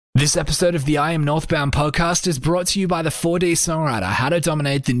This episode of the I Am Northbound podcast is brought to you by the 4D Songwriter, How to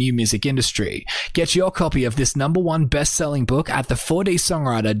Dominate the New Music Industry. Get your copy of this #1 best-selling book at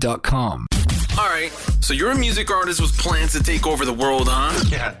the4dsongwriter.com. Alright, so you're a music artist with plans to take over the world, huh?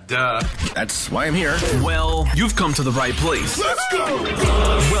 Yeah, duh. That's why I'm here. Well, you've come to the right place. Let's go!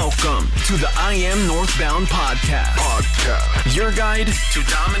 Welcome to the I Am Northbound podcast. Your guide to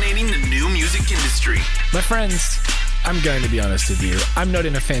dominating the new music industry. My friends, I'm going to be honest with you. I'm not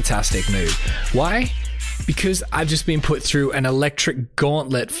in a fantastic mood. Why? Because I've just been put through an electric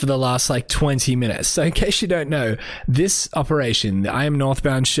gauntlet for the last 20 minutes. So in case you don't know, this operation, the I Am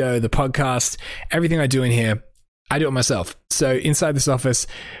Northbound show, the podcast, everything I do in here, I do it myself. So inside this office,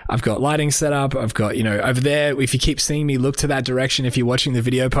 I've got lighting set up. I've got, over there, if you keep seeing me, look to that direction if you're watching the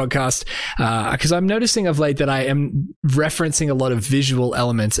video podcast. Because I'm noticing of late that I am referencing a lot of visual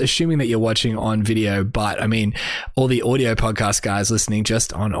elements, assuming that you're watching on video. But I mean, all the audio podcast guys listening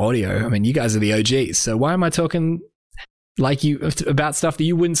just on audio, you guys are the OGs. So why am I talking about stuff that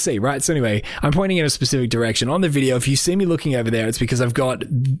you wouldn't see, right? So anyway, I'm pointing in a specific direction. On the video, if you see me looking over there, it's because I've got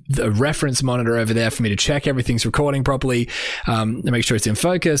the reference monitor over there for me to check everything's recording properly, make sure it's in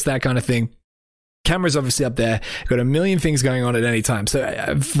focus, that kind of thing. Camera's obviously up there. Got a million things going on at any time.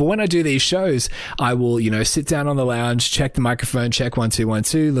 So for when I do these shows, I will, sit down on the lounge, check the microphone, check 1 2 1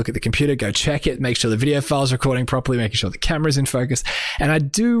 2, look at the computer, go check it, make sure the video file's recording properly, making sure the camera's in focus. And I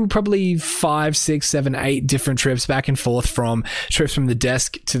do probably 5, 6, 7, 8 different trips back and forth, from trips from the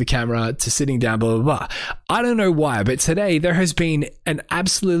desk to the camera to sitting down, blah, blah, blah. I don't know why, but today there has been an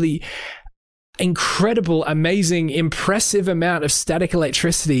absolutely incredible, amazing, impressive amount of static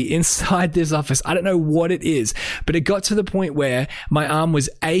electricity inside this office. I don't know what it is, but it got to the point where my arm was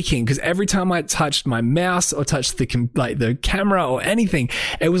aching because every time I touched my mouse or touched the camera or anything,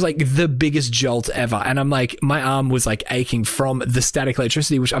 it was like the biggest jolt ever. And I'm like, my arm was aching from the static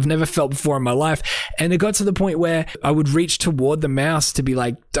electricity, which I've never felt before in my life. And it got to the point where I would reach toward the mouse to be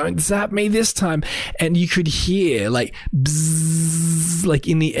like, don't zap me this time. And you could hear bzzz,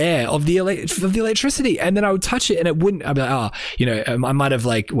 in the air of the electricity, and then I would touch it and it wouldn't. I'd be like, I might have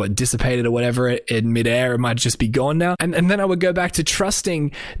dissipated or whatever in midair. It might just be gone now. And then I would go back to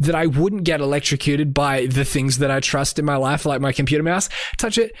trusting that I wouldn't get electrocuted by the things that I trust in my life, like my computer mouse.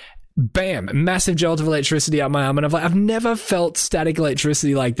 Touch it, bam, massive jolt of electricity up my arm. And I've never felt static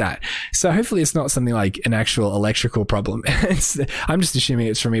electricity like that. So hopefully it's not something like an actual electrical problem. I'm just assuming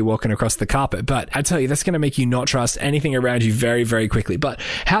it's from me walking across the carpet. But I tell you, that's going to make you not trust anything around you very, very quickly. But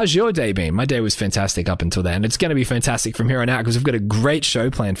how's your day been? My day was fantastic up until then. It's going to be fantastic from here on out because we've got a great show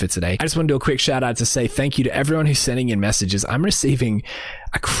planned for today. I just want to do a quick shout out to say thank you to everyone who's sending in messages. I'm receiving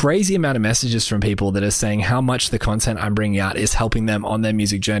a crazy amount of messages from people that are saying how much the content I'm bringing out is helping them on their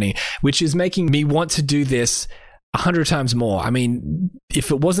music journey, which is making me want to do this 100 times more.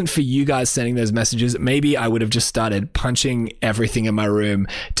 If it wasn't for you guys sending those messages, maybe I would have just started punching everything in my room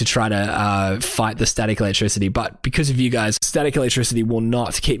to try to fight the static electricity. But because of you guys, static electricity will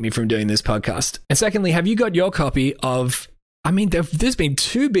not keep me from doing this podcast. And secondly, have you got your copy of... there's been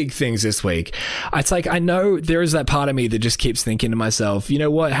 2 big things this week. It's I know there is that part of me that just keeps thinking to myself, you know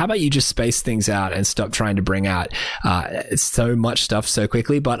what, how about you just space things out and stop trying to bring out so much stuff so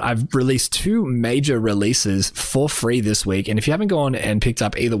quickly. But I've released 2 major releases for free this week. And if you haven't gone and picked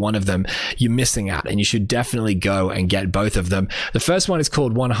up either one of them, you're missing out, and you should definitely go and get both of them. The first one is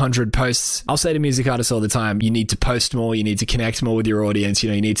called 100 Posts. I'll say to music artists all the time, you need to post more, you need to connect more with your audience, you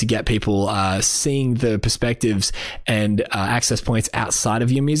need to get people seeing the perspectives and access points outside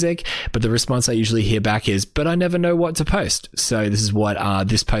of your music. But the response I usually hear back is, but I never know what to post. So this is what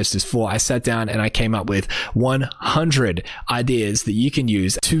this post is for. I sat down and I came up with 100 ideas that you can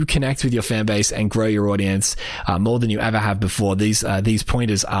use to connect with your fan base and grow your audience more than you ever have before. These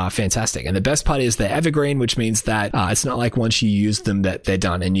pointers are fantastic. And the best part is they're evergreen, which means that it's not like once you use them that they're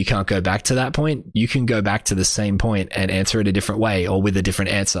done and you can't go back to that point. You can go back to the same point and answer it a different way or with a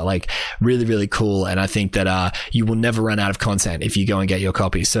different answer. Really, really cool. And I think that you will never run out of content if you go and get your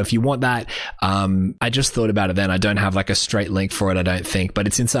copy. So if you want that, I just thought about it then. I don't have a straight link for it, I don't think, but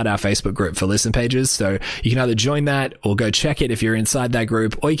it's inside our Facebook group for listen pages. So you can either join that or go check it if you're inside that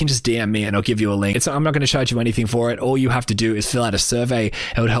group, or you can just DM me and I'll give you a link. I'm not going to charge you anything for it. All you have to do is fill out a survey.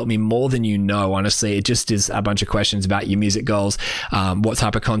 It would help me more than you know, honestly. It just is a bunch of questions about your music goals, what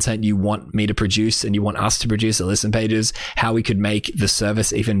type of content you want me to produce and you want us to produce at Listen Pages, how we could make the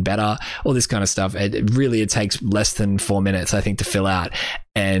service even better, all this kind of stuff. It takes less than 4 minutes, I think, to fill out.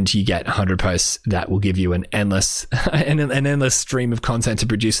 and you get 100 posts that will give you an endless stream of content to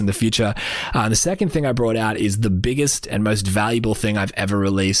produce in the future. The second thing I brought out is the biggest and most valuable thing I've ever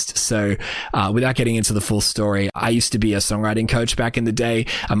released. So without getting into the full story, I used to be a songwriting coach back in the day,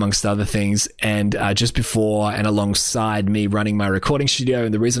 amongst other things. And just before and alongside me running my recording studio,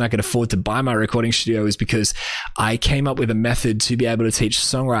 and the reason I could afford to buy my recording studio is because I came up with a method to be able to teach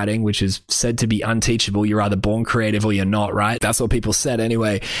songwriting, which is said to be unteachable. You're either born creative or you're not, right? That's what people said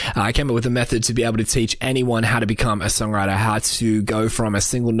anyway. I came up with a method to be able to teach anyone how to become a songwriter, how to go from a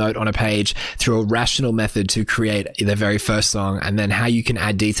single note on a page through a rational method to create their very first song, and then how you can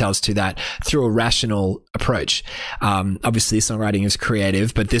add details to that through a rational approach. Obviously, songwriting is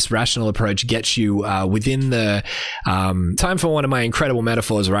creative, but this rational approach gets you within the time for one of my incredible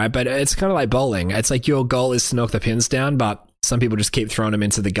metaphors, right? But it's kind of like bowling. It's like your goal is to knock the pins down, but some people just keep throwing them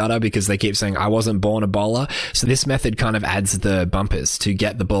into the gutter because they keep saying, I wasn't born a bowler. So this method kind of adds the bumpers to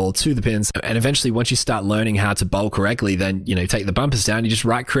get the ball to the pins. And eventually, once you start learning how to bowl correctly, then, take the bumpers down, you just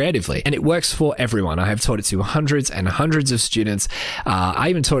write creatively. And it works for everyone. I have taught it to hundreds and hundreds of students. I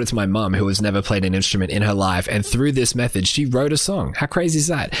even taught it to my mum, who has never played an instrument in her life. And through this method, she wrote a song. How crazy is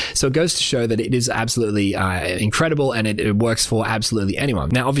that? So it goes to show that it is absolutely incredible, and it works for absolutely anyone.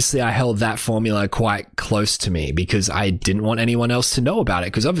 Now, obviously, I held that formula quite close to me because I didn't want anyone else to know about it,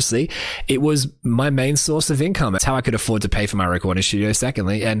 because obviously it was my main source of income. It's how I could afford to pay for my recording studio,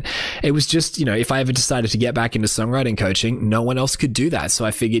 secondly. And it was just, if I ever decided to get back into songwriting coaching, no one else could do that. So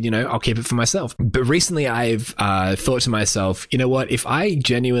I figured, I'll keep it for myself. But recently I've thought to myself, you know what, if I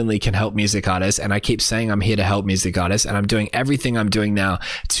genuinely can help music artists, and I keep saying I'm here to help music artists, and I'm doing everything I'm doing now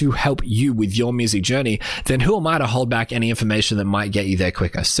to help you with your music journey, then who am I to hold back any information that might get you there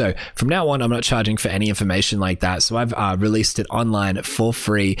quicker? So from now on, I'm not charging for any information like that. So I've released it online for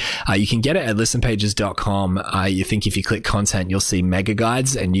free. You can get it at listenpages.com. You think if you click content, you'll see mega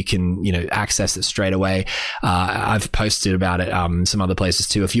guides, and you can, access it straight away. I've posted about it some other places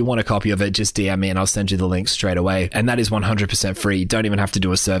too. If you want a copy of it, just DM me and I'll send you the link straight away. And that is 100% free. You don't even have to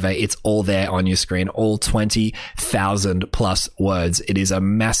do a survey. It's all there on your screen, all 20,000 plus words. It is a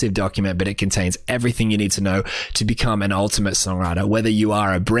massive document, but it contains everything you need to know to become an ultimate songwriter. Whether you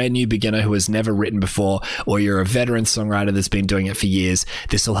are a brand new beginner who has never written before, or you're a veteran songwriter that's been doing it for years,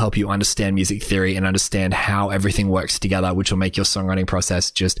 this will help you understand music theory and understand how everything works together, which will make your songwriting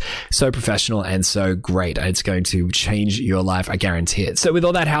process just so professional and so great. It's going to change your life, I guarantee it. So with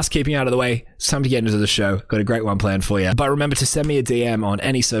all that housekeeping out of the way, it's time to get into the show. Got a great one planned for you. But remember to send me a DM on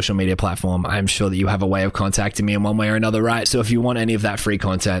any social media platform. I'm sure that you have a way of contacting me in one way or another, right? So if you want any of that free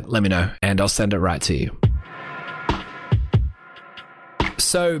content, let me know and I'll send it right to you.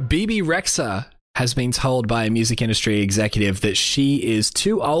 So Bebe Rexha has been told by a music industry executive that she is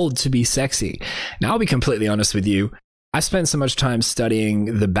too old to be sexy. Now, I'll be completely honest with you. I spent so much time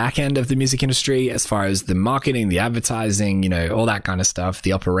studying the back end of the music industry as far as the marketing, the advertising, all that kind of stuff,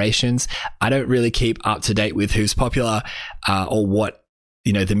 the operations. I don't really keep up to date with who's popular or what,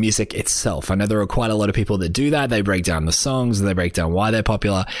 the music itself. I know there are quite a lot of people that do that. They break down the songs, they break down why they're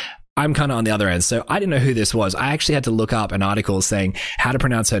popular. I'm kind of on the other end. So I didn't know who this was. I actually had to look up an article saying how to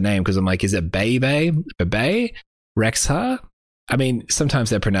pronounce her name, because I'm like, is it Bebe Rexha? I mean, sometimes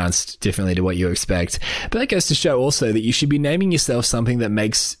they're pronounced differently to what you expect. But that goes to show also that you should be naming yourself something that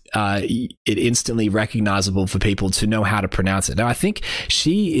makes it instantly recognizable for people to know how to pronounce it. Now, I think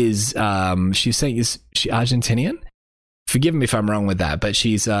she is, she was saying, is she Argentinian? Forgive me if I'm wrong with that, but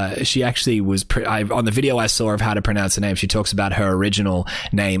she actually was on the video I saw of how to pronounce her name. She talks about her original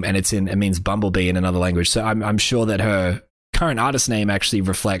name, and it means bumblebee in another language. So I'm sure that her current artist name actually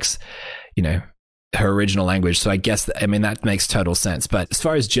reflects, her original language. So I guess, that makes total sense. But as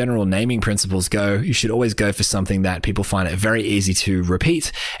far as general naming principles go, you should always go for something that people find it very easy to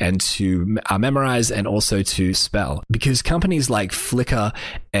repeat and to memorize and also to spell. Because companies like Flickr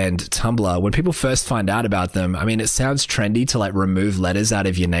and Tumblr, when people first find out about them, it sounds trendy to remove letters out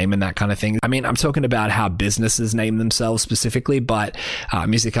of your name and that kind of thing. I'm talking about how businesses name themselves specifically, but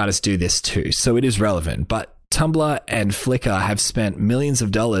music artists do this too. So it is relevant. But Tumblr and Flickr have spent millions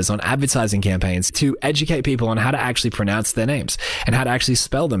of dollars on advertising campaigns to educate people on how to actually pronounce their names and how to actually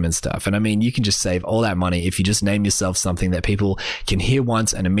spell them and stuff. And you can just save all that money if you just name yourself something that people can hear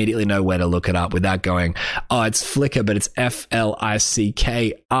once and immediately know where to look it up without going, oh, it's Flickr, but it's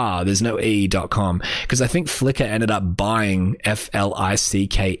Flickr. There's no e.com. Because I think Flickr ended up buying Flickr.com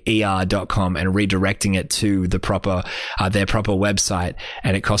and redirecting it to the proper, their proper website.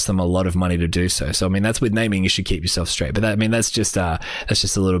 And it cost them a lot of money to do so. So, that's with naming you should keep yourself straight. But that's just a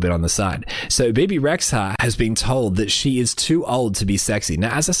little bit on the side. So Bebe Rexha has been told that she is too old to be sexy.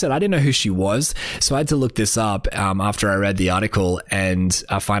 Now, as I said, I didn't know who she was, so I had to look this up after I read the article and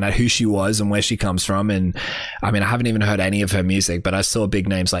find out who she was and where she comes from. And I haven't even heard any of her music, but I saw big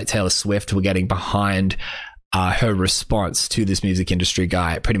names like Taylor Swift were getting behind her response to this music industry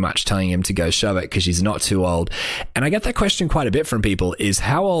guy, pretty much telling him to go shove it because she's not too old. And I get that question quite a bit from people, is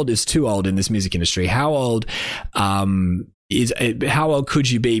how old is too old in this music industry? How old how old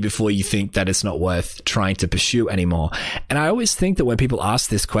could you be before you think that it's not worth trying to pursue anymore? And I always think that when people ask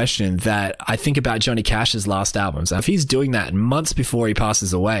this question, that I think about Johnny Cash's last albums. If he's doing that months before he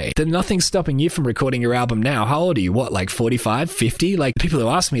passes away, then nothing's stopping you from recording your album now. How old are you? What, like 45, 50? Like, people who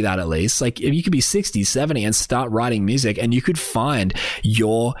ask me that, at least, like, you could be 60, 70 and start writing music, and you could find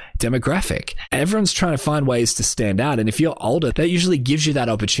your demographic. Everyone's trying to find ways to stand out. And if you're older, that usually gives you that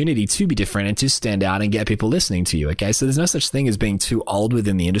opportunity to be different and to stand out and get people listening to you. Okay. So there's no such thing as being too old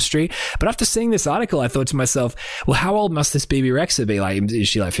within the industry. But after seeing this article, I thought to myself, well, how old must this Bebe Rexha be? Like, is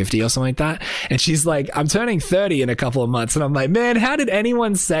she like 50 or something like that? And she's like, I'm turning 30 in a couple of months. And I'm like, man, how did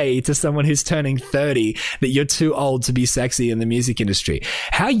anyone say to someone who's turning 30 that you're too old to be sexy in the music industry?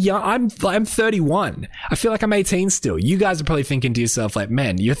 How young? I'm 31. I feel like I'm 18 still. You guys are probably thinking to yourself, like,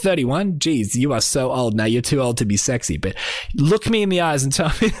 man, you're 31? Geez, you are so old now. You're too old to be sexy. But look me in the eyes and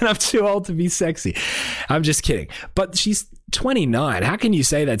tell me that I'm too old to be sexy. I'm just kidding. But she's 29. How can you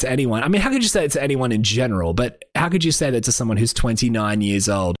say that to anyone? I mean, how could you say it to anyone in general? But how could you say that to someone who's 29 years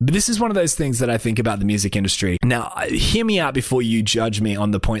old? But this is one of those things that I think about the music industry. Now, hear me out before you judge me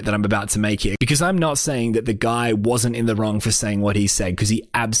on the point that I'm about to make here, because I'm not saying that the guy wasn't in the wrong for saying what he said, because he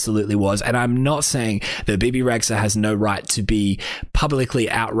absolutely was. And I'm not saying that Bebe Rexha has no right to be publicly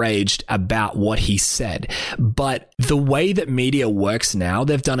outraged about what he said. But the way that media works now,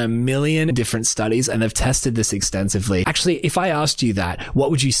 they've done a million different studies and they've tested this extensively. Actually, if I asked you that, what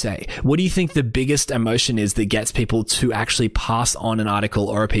would you say? What do you think the biggest emotion is that gets people to actually pass on an article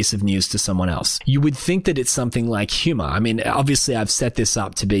or a piece of news to someone else? You would think that it's something like humor. I mean, obviously I've set this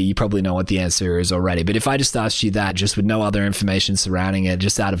up to be, you probably know what the answer is already, but if I just asked you that just with no other information surrounding it,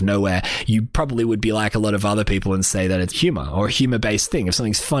 just out of nowhere, you probably would be like a lot of other people and say that it's humor or a humor-based thing. If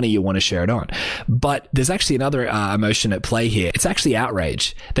something's funny, you want to share it on. But there's actually another emotion at play here. It's actually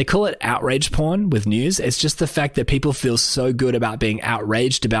outrage. They call it outrage porn with news. It's just the fact that people feel so good about being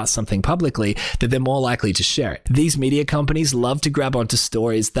outraged about something publicly that they're more likely to share it. These media companies love to grab onto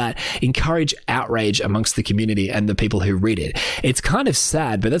stories that encourage outrage amongst the community and the people who read it. It's kind of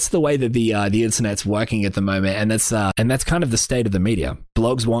sad, but that's the way that the internet's working at the moment, and that's kind of the state of the media.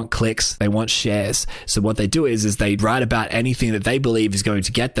 Blogs want clicks, they want shares. So what they do is they write about anything that they believe is going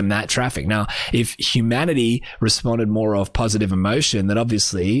to get them that traffic. Now, if humanity responded more of positive emotion, then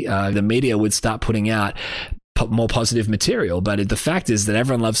obviously the media would start putting out more positive material. But the fact is that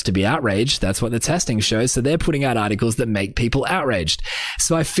everyone loves to be outraged. That's what the testing shows. So they're putting out articles that make people outraged.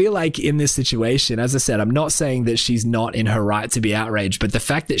 So I feel like in this situation, as I said, I'm not saying that she's not in her right to be outraged, but the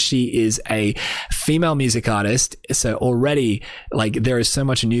fact that she is a female music artist, so already like there is so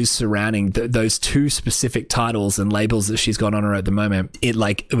much news surrounding those two specific titles and labels that she's got on her at the moment, it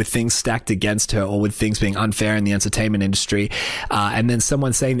like with things stacked against her or with things being unfair in the entertainment industry, and then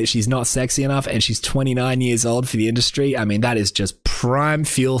someone saying that she's not sexy enough and she's 29 years old for the industry. I mean, that is just prime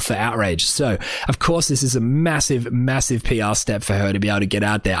fuel for outrage. So, of course, this is a massive, massive PR step for her to be able to get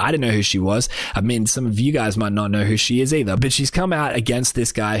out there. I didn't know who she was. I mean, some of you guys might not know who she is either, but she's come out against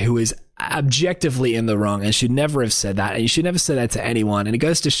this guy who is objectively in the wrong and should never have said that, and you should never say that to anyone. And it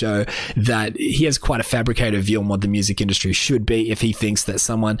goes to show that he has quite a fabricated view on what the music industry should be if he thinks that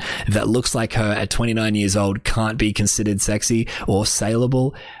someone that looks like her at 29 years old can't be considered sexy or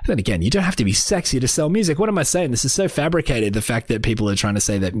saleable. Then again, you don't have to be sexy to sell music. What am I saying? This is so fabricated, the fact that people are trying to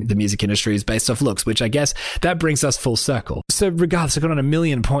say that the music industry is based off looks, which I guess that brings us full circle. So regardless, I've got on a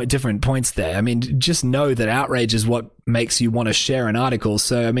million different points there. I mean, just know that outrage is what makes you want to share an article.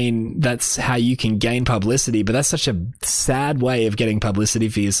 So, I mean, that's how you can gain publicity, but that's such a sad way of getting publicity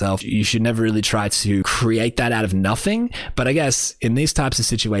for yourself. You should never really try to create that out of nothing. But I guess in these types of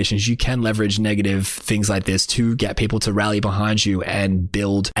situations, you can leverage negative things like this to get people to rally behind you and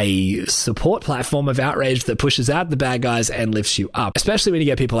build a support platform of outrage that pushes out the bad guys and lifts you up, especially when you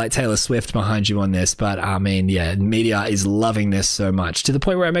get people like Taylor Swift behind you on this. But I mean, yeah, media is loving this so much to the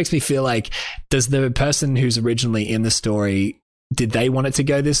point where it makes me feel like, does the person who's originally in the story, did they want it to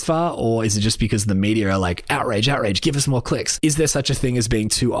go this far, or is it just because the media are like, outrage, outrage, give us more clicks? Is there such a thing as being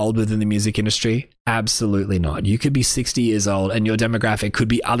too old within the music industry? Absolutely not. You could be 60 years old and your demographic could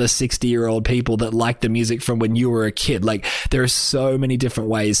be other 60-year-old people that like the music from when you were a kid. Like, there are so many different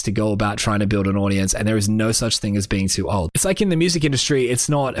ways to go about trying to build an audience, and there is no such thing as being too old. It's like in the music industry, it's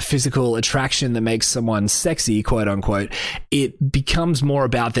not a physical attraction that makes someone sexy, quote unquote. It becomes more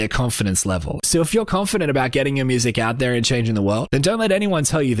about their confidence level. So if you're confident about getting your music out there and changing the world, then don't let anyone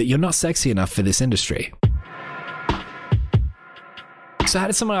tell you that you're not sexy enough for this industry. So I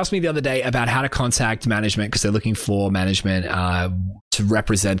had someone ask me the other day about how to contact management because they're looking for management to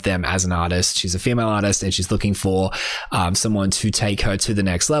represent them as an artist. She's a female artist and she's looking for someone to take her to the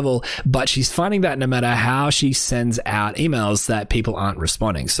next level, but she's finding that no matter how she sends out emails that people aren't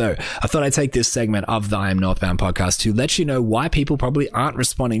responding. So I thought I'd take this segment of the I Am Northbound podcast to let you know why people probably aren't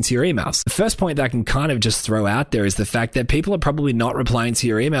responding to your emails. The first point that I can kind of just throw out there is the fact that people are probably not replying to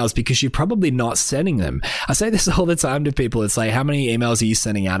your emails because you're probably not sending them. I say this all the time to people. It's like, how many emails are you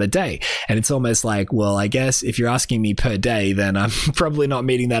sending out a day? And it's almost like, well, I guess if you're asking me per day, then I'm probably not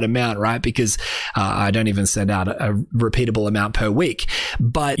meeting that amount, right? Because I don't even send out a repeatable amount per week,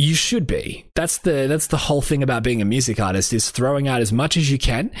 but you should be. That's the whole thing about being a music artist, is throwing out as much as you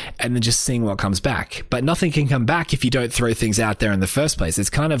can and then just seeing what comes back. But nothing can come back if you don't throw things out there in the first place.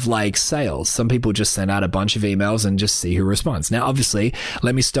 It's kind of like sales. Some people just send out a bunch of emails and just see who responds. Now, obviously,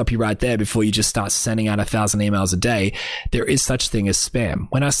 let me stop you right there before you just start sending out 1,000 emails a day. There is such thing as spam.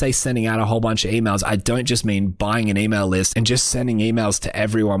 When I say sending out a whole bunch of emails, I don't just mean buying an email list and just sending emails to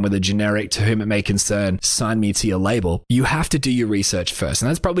everyone with a generic "to whom it may concern, sign me to your label." You have to do your research first. And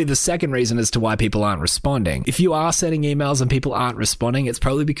that's probably the second reason as to why people aren't responding. If you are sending emails and people aren't responding, it's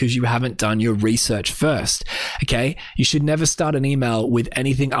probably because you haven't done your research first. Okay? You should never start an email with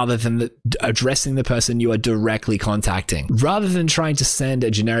anything other than addressing the person you are directly contacting. Rather than trying to send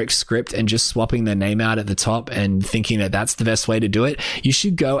a generic script and just swapping their name out at the top and thinking that that's the best way to do it, you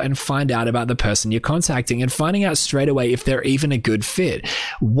should go and find out about the person you're contacting and finding out straight away if they're even a good fit.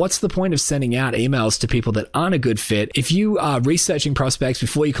 What's the point of sending out emails to people that aren't a good fit? If you are researching prospects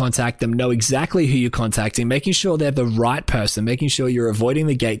before you contact them, know exactly who you're contacting, making sure they're the right person, making sure you're avoiding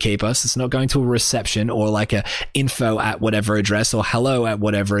the gatekeeper, so it's not going to a reception or like a info at whatever address or hello at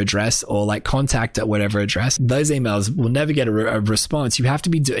whatever address or like contact at whatever address. Those emails will never get a response. You have to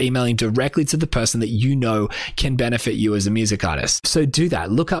be emailing directly to the person that you know can benefit you as a music artist. So do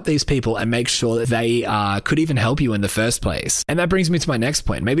that. Look up these people and make sure that they could even help you in the first place. And that brings me to my next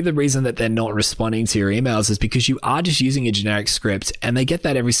point. Maybe the reason that they're not responding to your emails is because you are just using a generic script, and they get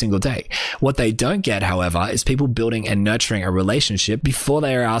that every single day. What they don't get, however, is people building and nurturing a relationship before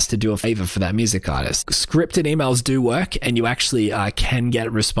they are asked to do a favor for that music artist. Scripted emails do work, and you actually can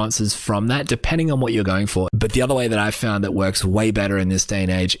get responses from that depending on what you're going for. But the other way that I've found that works way better in this day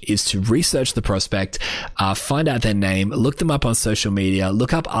and age is to research the prospect, find out their name, look them up on social media,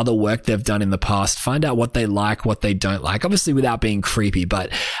 look up other work they've done in the past, find out what they like, what they don't like, obviously without being creepy,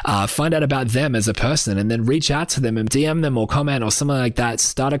 but find out about them as a person and then reach out to them and DM them or comment or something like that.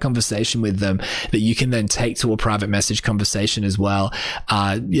 Start a conversation with them that you can then take to a private message conversation as well,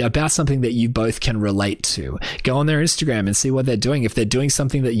 about something that you both can relate to. Go on their Instagram and see what they're doing. If they're doing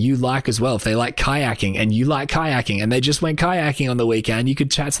something that you like as well, if they like kayaking and you like kayaking and they just went kayaking on the weekend, you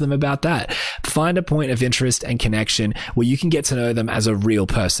could chat to them about that. Find a point of interest and connection where you can get to know them as a real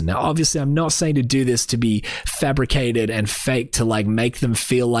person. Now, obviously, I'm not saying to do this to be fabricated and fake to like make them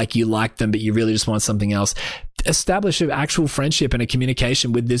feel like you like them, but you really just want something else. Establish an actual friendship and a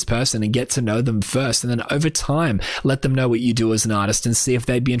communication with this person and get to know them first. And then over time, let them know what you do as an artist and see if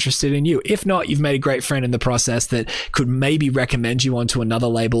they'd be interested in you. If not, you've made a great friend in the process that could maybe recommend you onto another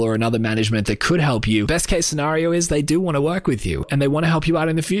label or another management that could help you. Best case scenario is they do want to work with you and they want to help you out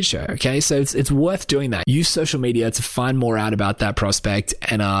in the future. Okay. So it's worth doing that. Use social media to find more out about that prospect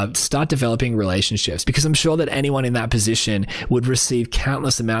and start developing relationships, because I'm sure that anyone in that position would receive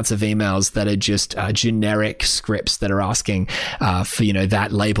countless amounts of emails that are just generic scripts that are asking for that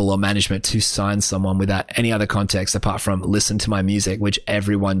label or management to sign someone without any other context apart from listen to my music, which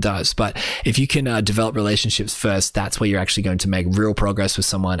everyone does. But if you can develop relationships first, that's where you're actually going to make real progress with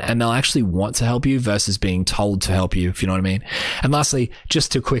someone, and they'll actually want to help you versus being told to help you, if you know what I mean. And lastly,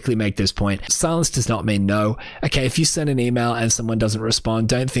 just to quickly make this point, silence does not mean no. Okay, if you send an email and someone doesn't respond,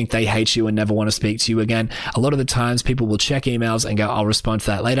 don't think they hate you and never want to speak to you again. A lot of the times people will check emails and go, I'll respond to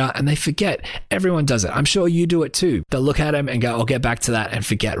that later, and they forget. Everyone does it. I'm sure you you do it too. They'll look at them and go, I'll get back to that, and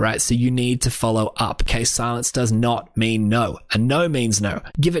forget, right? So you need to follow up. Okay, silence does not mean no. A no means no.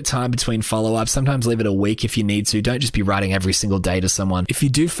 Give it time between follow-ups. Sometimes leave it a week if you need to. Don't just be writing every single day to someone. If you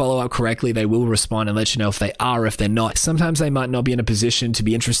do follow up correctly, they will respond and let you know if they are or if they're not. Sometimes they might not be in a position to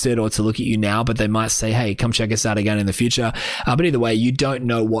be interested or to look at you now, but they might say, hey, come check us out again in the future. But either way, you don't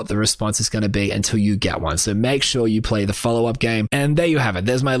know what the response is going to be until you get one. So make sure you play the follow-up game. And there you have it.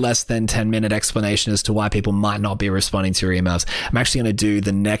 There's my less than 10-minute explanation as to why people might not be responding to your emails. I'm actually going to do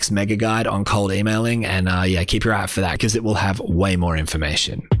the next mega guide on cold emailing, and keep your eye out for that because it will have way more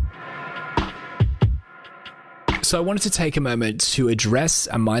information. So I wanted to take a moment to address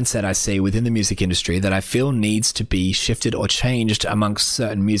a mindset I see within the music industry that I feel needs to be shifted or changed amongst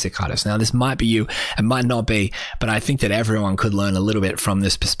certain music artists. Now, this might be you, it might not be, but I think that everyone could learn a little bit from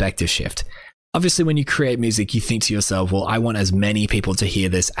this perspective shift. Obviously, when you create music, you think to yourself, well, I want as many people to hear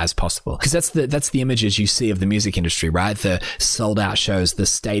this as possible. Because that's the images you see of the music industry, right? The sold out shows, the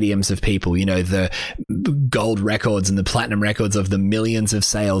stadiums of people, the gold records and the platinum records of the millions of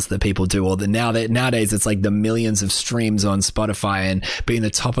sales that people do. Or nowadays, it's like the millions of streams on Spotify and being the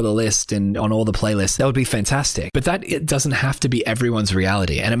top of the list and on all the playlists. That would be fantastic. But it doesn't have to be everyone's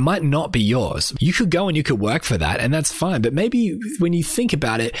reality. And it might not be yours. You could go and you could work for that, and that's fine. But maybe when you think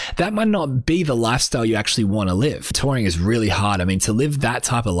about it, that might not be the lifestyle you actually want to live. Touring is really hard. I mean, to live that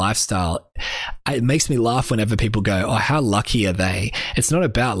type of lifestyle, it makes me laugh whenever people go, oh, how lucky are they? It's not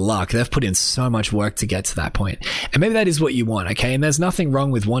about luck. They've put in so much work to get to that point. And maybe that is what you want, okay? And there's nothing wrong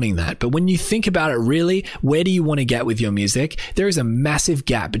with wanting that. But when you think about it really, where do you want to get with your music? There is a massive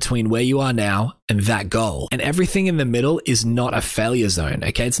gap between where you are now and that goal. And everything in the middle is not a failure zone,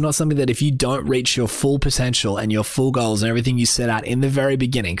 okay? It's not something that if you don't reach your full potential and your full goals and everything you set out in the very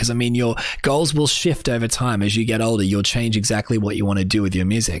beginning, because I mean, your goals will shift over time as you get older. You'll change exactly what you want to do with your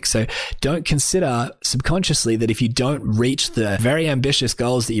music. So don't consider subconsciously that if you don't reach the very ambitious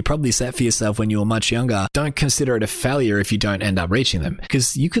goals that you probably set for yourself when you were much younger, don't consider it a failure if you don't end up reaching them,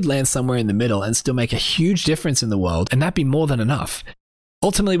 because you could land somewhere in the middle and still make a huge difference in the world, and that'd be more than enough.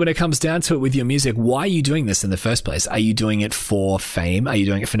 Ultimately, when it comes down to it with your music, why are you doing this in the first place? Are you doing it for fame? Are you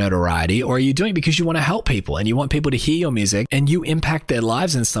doing it for notoriety? Or are you doing it because you want to help people and you want people to hear your music and you impact their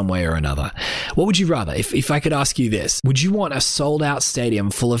lives in some way or another? What would you rather? If I could ask you this, would you want a sold out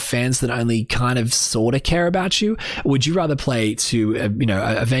stadium full of fans that only kind of sort of care about you? Or would you rather play to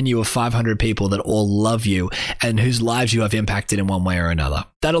a venue of 500 people that all love you and whose lives you have impacted in one way or another?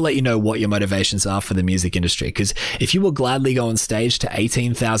 That'll let you know what your motivations are for the music industry. Because if you will gladly go on stage to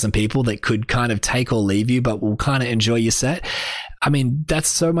 18,000 people that could kind of take or leave you, but will kind of enjoy your set, I mean, that's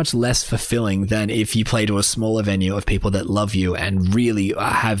so much less fulfilling than if you play to a smaller venue of people that love you and really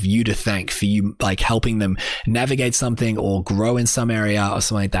have you to thank for you, like helping them navigate something or grow in some area or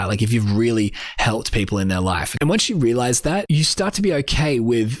something like that. Like if you've really helped people in their life. And once you realize that, you start to be okay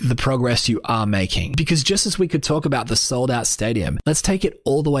with the progress you are making. Because just as we could talk about the sold out stadium, let's take it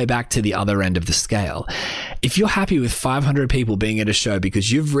all the way back to the other end of the scale. If you're happy with 500 people being at a show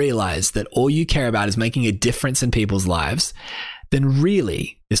because you've realized that all you care about is making a difference in people's lives, then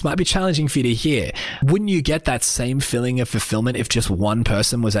really, this might be challenging for you to hear. Wouldn't you get that same feeling of fulfillment if just one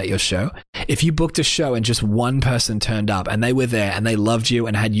person was at your show? If you booked a show and just one person turned up and they were there and they loved you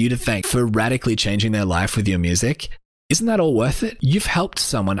and had you to thank for radically changing their life with your music, isn't that all worth it? You've helped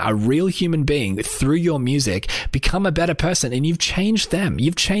someone, a real human being, through your music, become a better person, and you've changed them.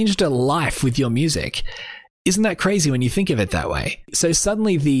 You've changed a life with your music. Isn't that crazy when you think of it that way? So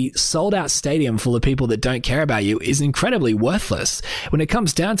suddenly the sold out stadium full of people that don't care about you is incredibly worthless. When it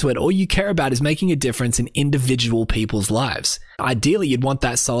comes down to it, all you care about is making a difference in individual people's lives. Ideally, you'd want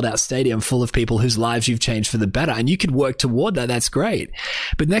that sold out stadium full of people whose lives you've changed for the better, and you could work toward that. That's great.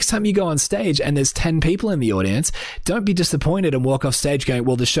 But next time you go on stage and there's 10 people in the audience, don't be disappointed and walk off stage going,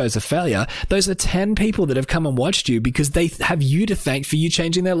 well, the show's a failure. Those are 10 people that have come and watched you because they have you to thank for you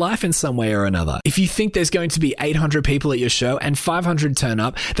changing their life in some way or another. If you think there's going to be 800 people at your show and 500 turn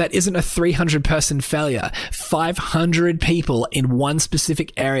up, that isn't a 300 person failure. 500 people in one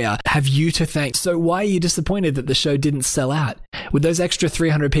specific area have you to thank. So why are you disappointed that the show didn't sell out? Would those extra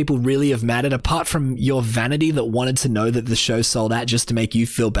 300 people really have mattered apart from your vanity that wanted to know that the show sold out just to make you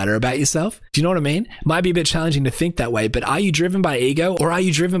feel better about yourself? Do you know what I mean? Might be a bit challenging to think that way, but are you driven by ego or are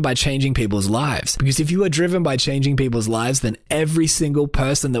you driven by changing people's lives? Because if you are driven by changing people's lives, then every single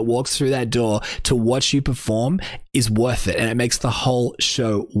person that walks through that door to watch you perform is worth it, and it makes the whole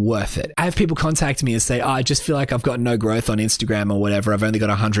show worth it. I have people contact me and say, I just feel like I've got no growth on Instagram or whatever. I've only got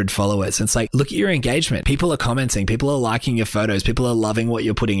 100 followers. And it's like, look at your engagement. People are commenting. People are liking your photos. People are loving what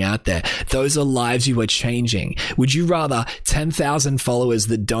you're putting out there. Those are lives you are changing. Would you rather 10,000 followers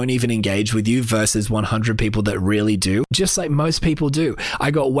that don't even engage with you versus 100 people that really do? Just like most people do.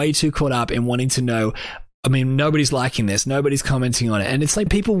 I got way too caught up in wanting to know, I mean, nobody's liking this. Nobody's commenting on it. And it's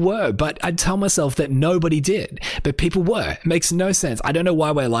like people were, but I'd tell myself that nobody did, but people were. It makes no sense. I don't know why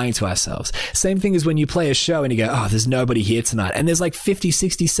we're lying to ourselves. Same thing as when you play a show and you go, oh, there's nobody here tonight. And there's like 50,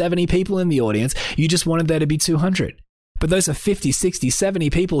 60, 70 people in the audience. You just wanted there to be 200. But those are 50, 60,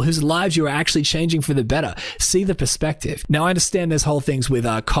 70 people whose lives you are actually changing for the better. See the perspective. Now, I understand there's whole things with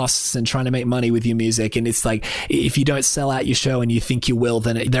costs and trying to make money with your music. And it's like, if you don't sell out your show and you think you will,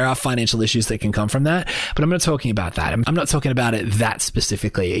 then there are financial issues that can come from that. But I'm not talking about that. I'm not talking about it that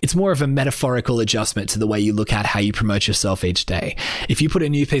specifically. It's more of a metaphorical adjustment to the way you look at how you promote yourself each day. If you put a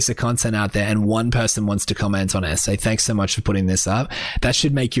new piece of content out there and one person wants to comment on it and say, thanks so much for putting this up, that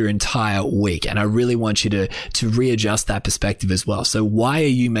should make your entire week. And I really want you to readjust that perspective as well. So why are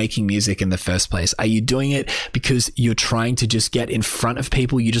you making music in the first place? Are you doing it because you're trying to just get in front of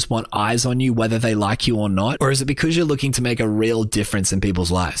people? You just want eyes on you, whether they like you or not? Or is it because you're looking to make a real difference in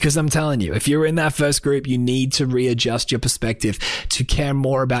people's lives? Because I'm telling you, if you're in that first group, you need to readjust your perspective to care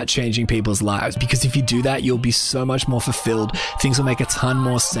more about changing people's lives. Because if you do that, you'll be so much more fulfilled. Things will make a ton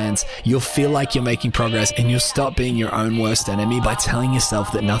more sense. You'll feel like you're making progress, and you'll stop being your own worst enemy by telling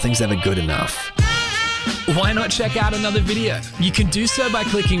yourself that nothing's ever good enough. Why not check out another video? You can do so by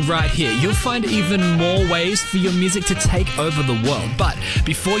clicking right here. You'll find even more ways for your music to take over the world. But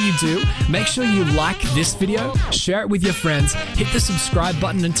before you do, make sure you like this video, share it with your friends, hit the subscribe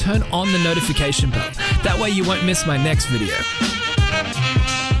button, and turn on the notification bell. That way you won't miss my next video.